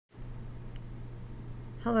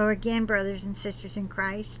Hello again, brothers and sisters in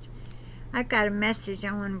Christ. I've got a message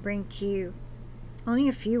I want to bring to you. Only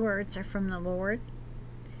a few words are from the Lord,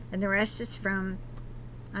 and the rest is from,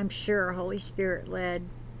 I'm sure, Holy Spirit-led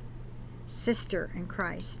sister in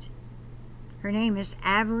Christ. Her name is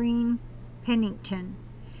AVERINE Pennington,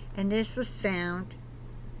 and this was found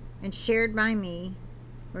and shared by me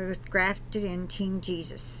with Grafted in Team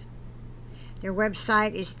Jesus. Their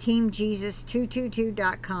website is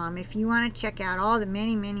teamjesus222.com. If you want to check out all the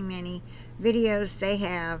many videos they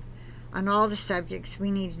have on all the subjects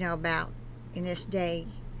we need to know about in this day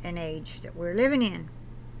and age that we're living in.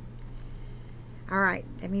 All right,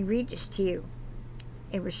 let me read this to you.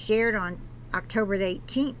 It was shared on October the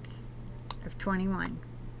 18th of 21.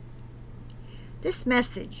 This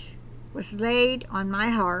message was laid on my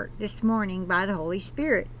heart this morning by the Holy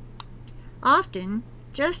Spirit. Often,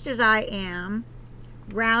 just as I am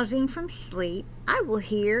rousing from sleep, I will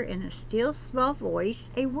hear in a still small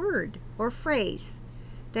voice a word or phrase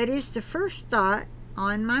that is the first thought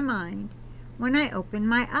on my mind when I open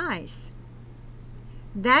my eyes.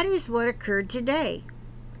 That is what occurred today.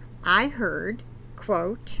 I heard,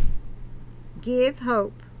 quote, "Give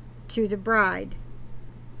hope to the bride,"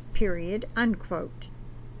 period, unquote.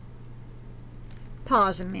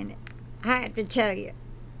 Pause a minute. I have to tell you,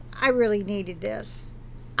 I really needed this.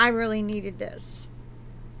 I really needed this.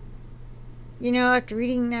 You know, after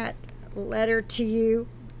reading that letter to you,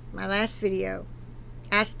 my last video,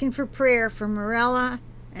 asking for prayer for Morella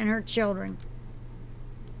and her children,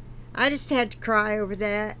 I just had to cry over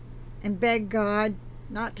that and beg God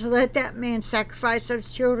not to let that man sacrifice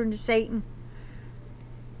those children to Satan.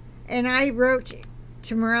 And I wrote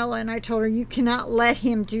to Morella and I told her, you cannot let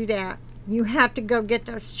him do that. You have to go get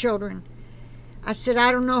those children. I said,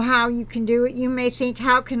 I don't know how you can do it. You may think,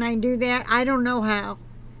 how can I do that? I don't know how.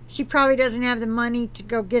 She probably doesn't have the money to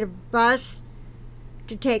go get a bus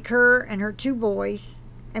to take her and her 2 boys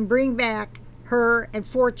and bring back her and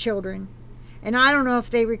 4 children. And I don't know if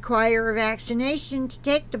they require a vaccination to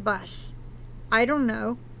take the bus. I don't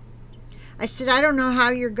know. I said, I don't know how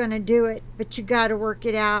you're going to do it, but you got to work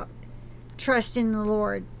it out. Trust in the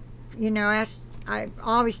Lord. You know, I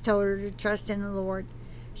always tell her to trust in the Lord.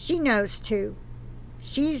 She knows too.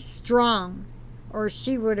 She's strong, or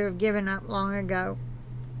she would have given up long ago.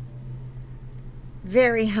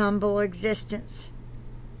 Very humble existence.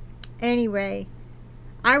 Anyway,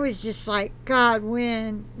 I was just like, God,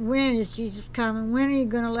 when is Jesus coming? When are you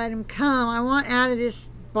going to let him come? I want out of this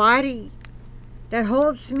body that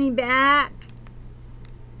holds me back,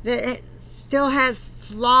 that still has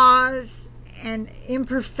flaws and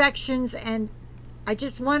imperfections, and I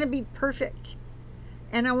just want to be perfect.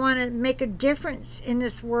 And I want to make a difference in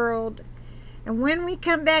this world. And when we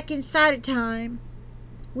come back inside of time,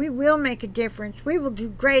 we will make a difference. We will do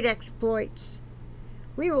great exploits.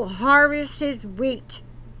 We will harvest his wheat,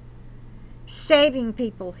 saving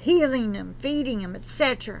people, healing them, feeding them,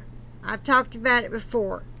 etc. I've talked about it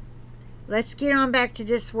before. Let's get on back to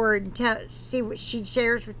this word and see what she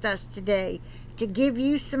shares with us today to give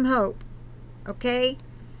you some hope. Okay?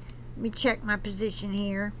 Let me check my position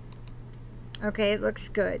here. Okay, it looks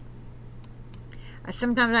good.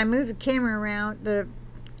 Sometimes I move the camera around the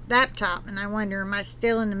laptop and I wonder, am I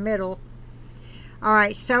still in the middle?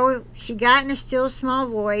 Alright, so she got in a still small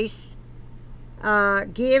voice,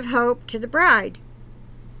 give hope to the bride.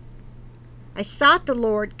 I sought the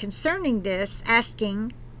Lord concerning this,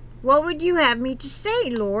 asking, what would you have me to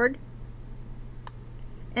say, Lord?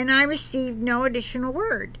 And I received no additional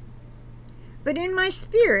word. But in my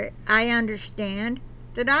spirit I understand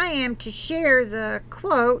that I am to share the,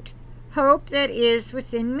 quote, hope that is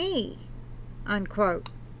within me, unquote.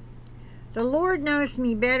 The Lord knows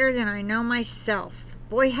me better than I know myself.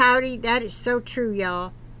 Boy, howdy, that is so true,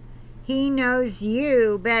 y'all. He knows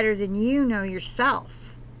you better than you know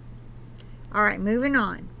yourself. All right, moving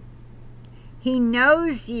on. He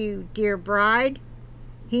knows you, dear bride.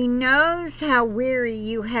 He knows how weary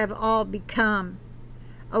you have all become,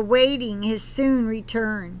 awaiting his soon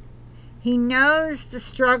return. He knows the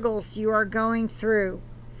struggles you are going through.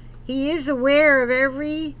 He is aware of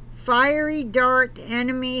every fiery dart the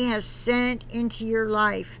enemy has sent into your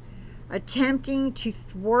life, attempting to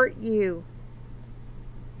thwart you.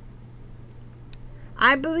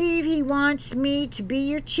 I believe he wants me to be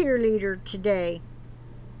your cheerleader today,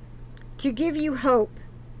 to give you hope,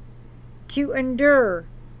 to endure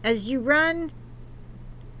as you run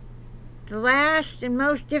the last and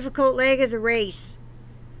most difficult leg of the race.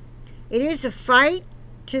 It is a fight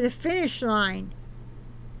to the finish line,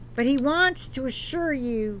 but he wants to assure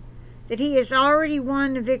you that he has already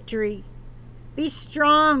won the victory. Be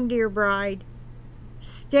strong, dear bride.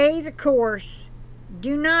 Stay the course.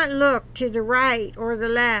 Do not look to the right or the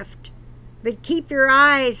left, but keep your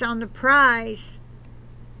eyes on the prize.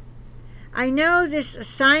 I know this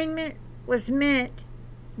assignment was meant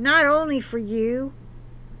not only for you,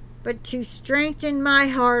 but to strengthen my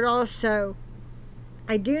heart also.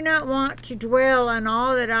 I do not want to dwell on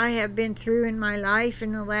all that I have been through in my life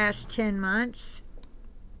in the last 10 months.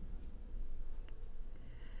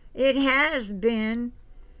 It has been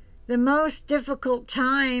the most difficult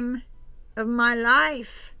time of my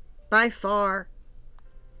life by far.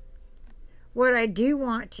 What I do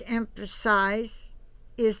want to emphasize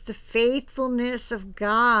is the faithfulness of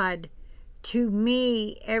God to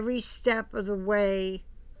me every step of the way.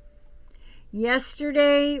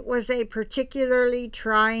 Yesterday was a particularly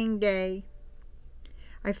trying day.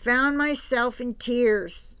 I found myself in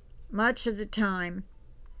tears much of the time.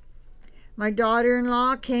 My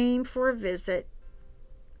daughter-in-law came for a visit,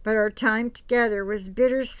 but our time together was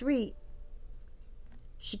bittersweet.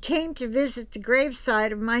 She came to visit the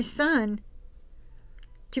graveside of my son,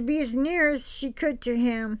 to be as near as she could to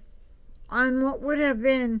him on what would have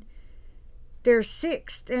been their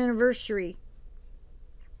 6th anniversary.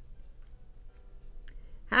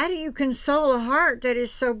 How do you console a heart that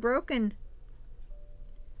is so broken?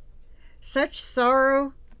 Such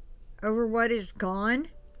sorrow over what is gone,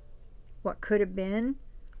 what could have been,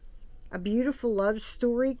 a beautiful love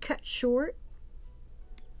story cut short.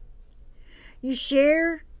 You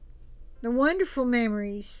share the wonderful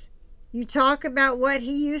memories. You talk about what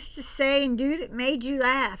he used to say and do that made you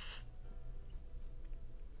laugh.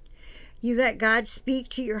 You let God speak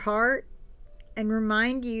to your heart and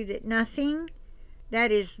remind you that nothing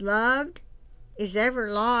that is loved is ever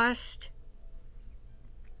lost.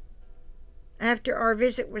 After our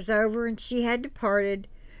visit was over and she had departed,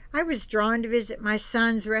 I was drawn to visit my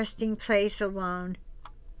son's resting place alone.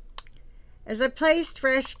 As I placed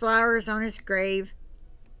fresh flowers on his grave,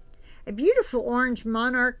 a beautiful orange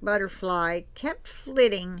monarch butterfly kept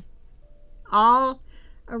flitting all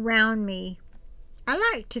around me. I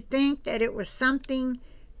like to think that it was something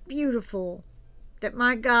beautiful that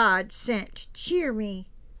my God sent to cheer me.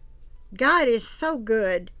 God is so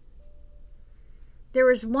good.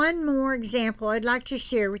 There is one more example I'd like to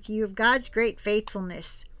share with you of God's great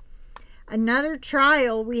faithfulness. Another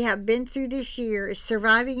trial we have been through this year is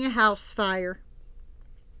surviving a house fire.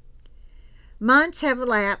 Months have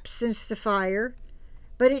elapsed since the fire,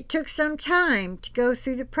 but it took some time to go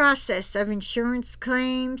through the process of insurance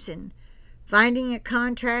claims and finding a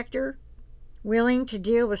contractor willing to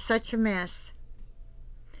deal with such a mess.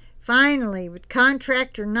 Finally, with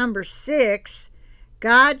contractor number 6,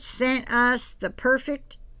 God sent us the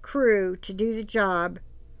perfect crew to do the job.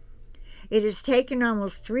 It has taken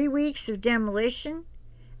almost 3 weeks of demolition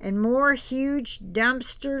and more huge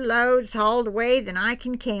dumpster loads hauled away than I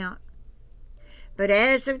can count. But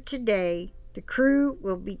as of today, the crew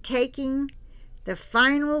will be taking the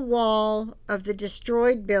final wall of the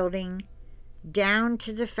destroyed building down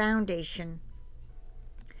to the foundation.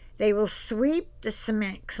 They will sweep the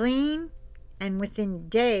cement clean, and within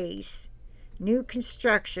days, new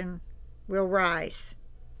construction will rise.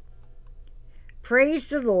 Praise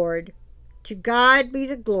the Lord. To God be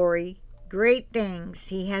the glory. Great things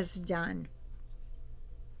he has done.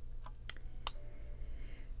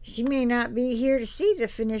 She may not be here to see the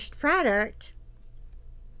finished product.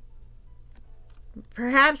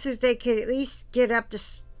 Perhaps if they could at least get up to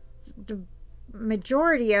the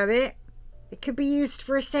majority of it, it could be used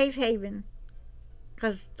for a safe haven.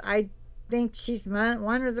 Because I think she's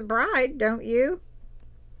one of the bride, don't you?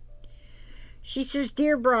 She says,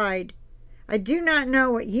 Dear bride, I do not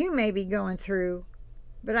know what you may be going through,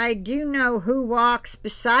 but I do know who walks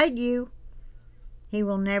beside you. He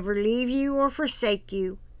will never leave you or forsake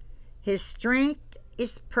you. His strength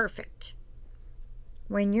is perfect.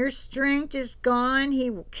 When your strength is gone, he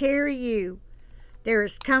will carry you. There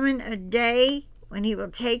is coming a day when he will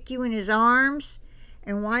take you in his arms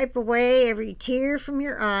and wipe away every tear from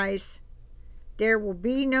your eyes. There will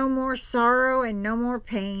be no more sorrow and no more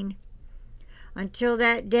pain. Until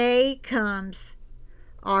that day comes,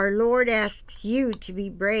 our Lord asks you to be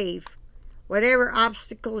brave. Whatever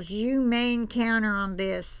obstacles you may encounter on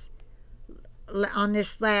this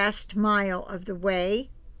last mile of the way,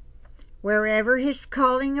 wherever his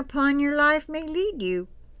calling upon your life may lead you,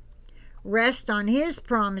 rest on his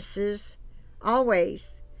promises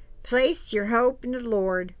always. Place your hope in the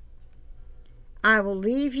Lord. I will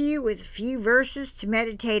leave you with a few verses to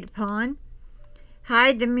meditate upon.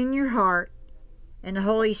 Hide them in your heart, and the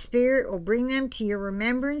Holy Spirit will bring them to your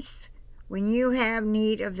remembrance when you have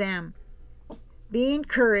need of them. Be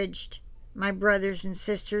encouraged, my brothers and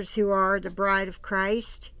sisters who are the bride of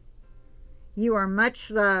Christ. You are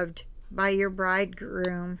much loved by your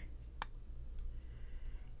bridegroom.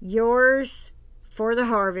 Yours for the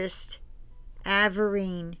harvest,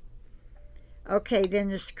 AVERINE. Okay, then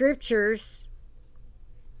the scriptures,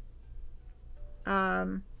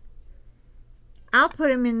 I'll put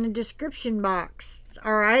them in the description box,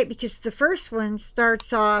 all right? Because the first one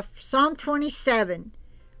starts off Psalm 27.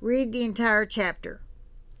 Read the entire chapter.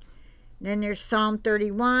 Then there's Psalm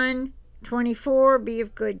 31, 24. Be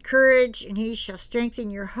of good courage, and he shall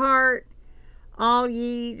strengthen your heart, all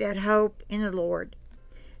ye that hope in the Lord.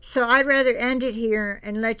 So I'd rather end it here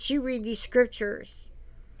and let you read these scriptures.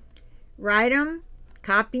 Write them,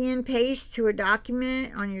 copy and paste to a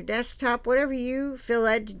document on your desktop, whatever you feel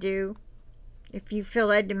led to do. If you feel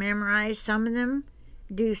led to memorize some of them,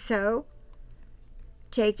 do so.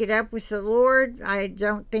 Take it up with the Lord. I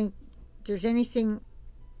don't think there's anything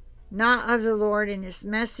not of the Lord in this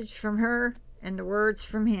message from her and the words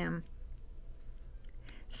from him.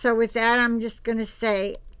 So with that, I'm just going to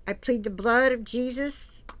say, I plead the blood of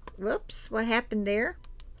Jesus. Whoops, what happened there?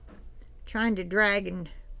 Trying to drag and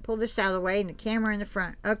pull this out of the way, and the camera in the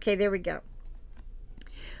front. Okay, there we go.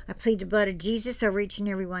 I plead the blood of Jesus over each and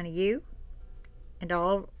every one of you and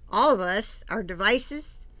all of us, our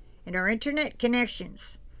devices, and our internet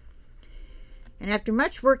connections. And after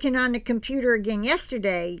much working on the computer again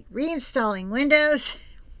yesterday, reinstalling Windows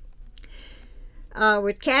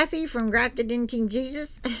with Kathy from Grafted in Team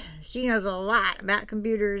Jesus, she knows a lot about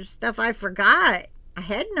computers, stuff I forgot. I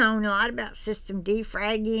had known a lot about system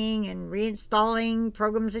defragging and reinstalling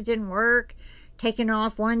programs that didn't work, taking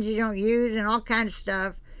off ones you don't use, and all kinds of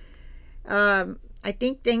stuff. I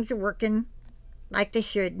think things are working like they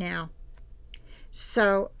should now.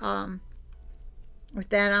 So, with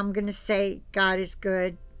that, I'm going to say God is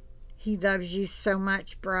good. He loves you so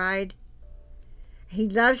much, bride. He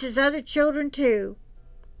loves his other children too.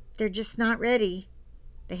 They're just not ready.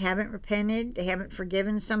 They haven't repented. They haven't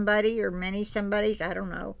forgiven somebody or many somebodies. I don't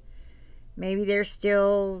know. Maybe they're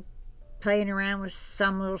still playing around with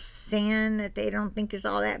some little sin that they don't think is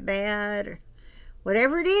all that bad. Or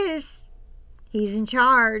whatever it is, he's in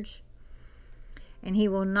charge. And he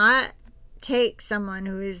will not take someone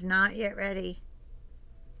who is not yet ready.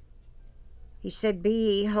 He said, be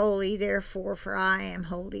ye holy, therefore, for I am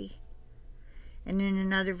holy. And in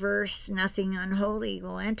another verse, nothing unholy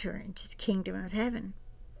will enter into the kingdom of heaven.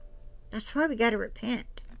 That's why we got to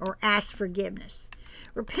repent or ask forgiveness.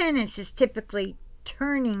 Repentance is typically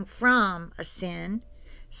turning from a sin.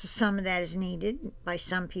 So some of that is needed by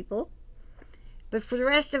some people. But for the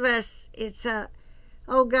rest of us, it's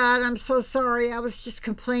oh God, I'm so sorry. I was just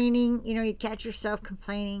complaining. You know, you catch yourself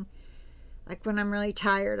complaining. Like when I'm really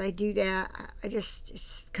tired, I do that. It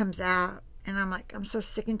just comes out. And I'm like, I'm so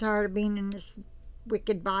sick and tired of being in this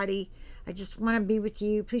wicked body. I just want to be with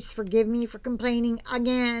you. Please forgive me for complaining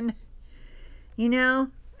again. You know,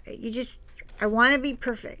 I want to be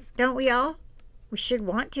perfect. Don't we all? We should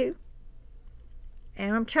want to.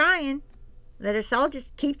 And I'm trying. Let us all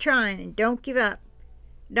just keep trying and don't give up.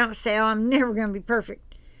 Don't say, oh, I'm never going to be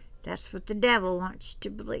perfect. That's what the devil wants you to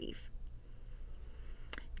believe.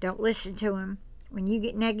 Don't listen to him. When you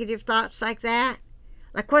get negative thoughts like that,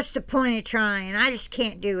 like, what's the point of trying? I just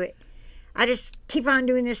can't do it. I just keep on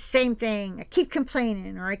doing this same thing. I keep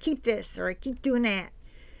complaining, or I keep this, or I keep doing that.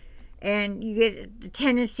 And you get the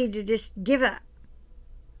tendency to just give up.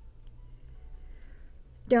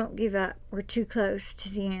 Don't give up. We're too close to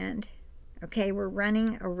the end. Okay, we're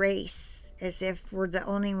running a race as if we're the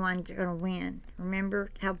only one going to win. Remember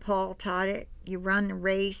how Paul taught it? You run the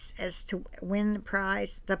race as to win the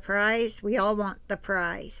prize. The prize, we all want the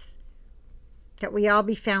prize. That we all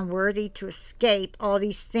be found worthy to escape all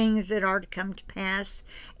these things that are to come to pass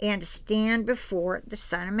and to stand before the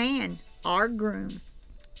Son of Man, our groom,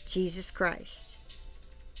 Jesus Christ.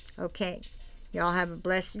 Okay, y'all have a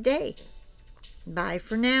blessed day. Bye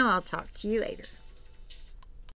for now. I'll talk to you later.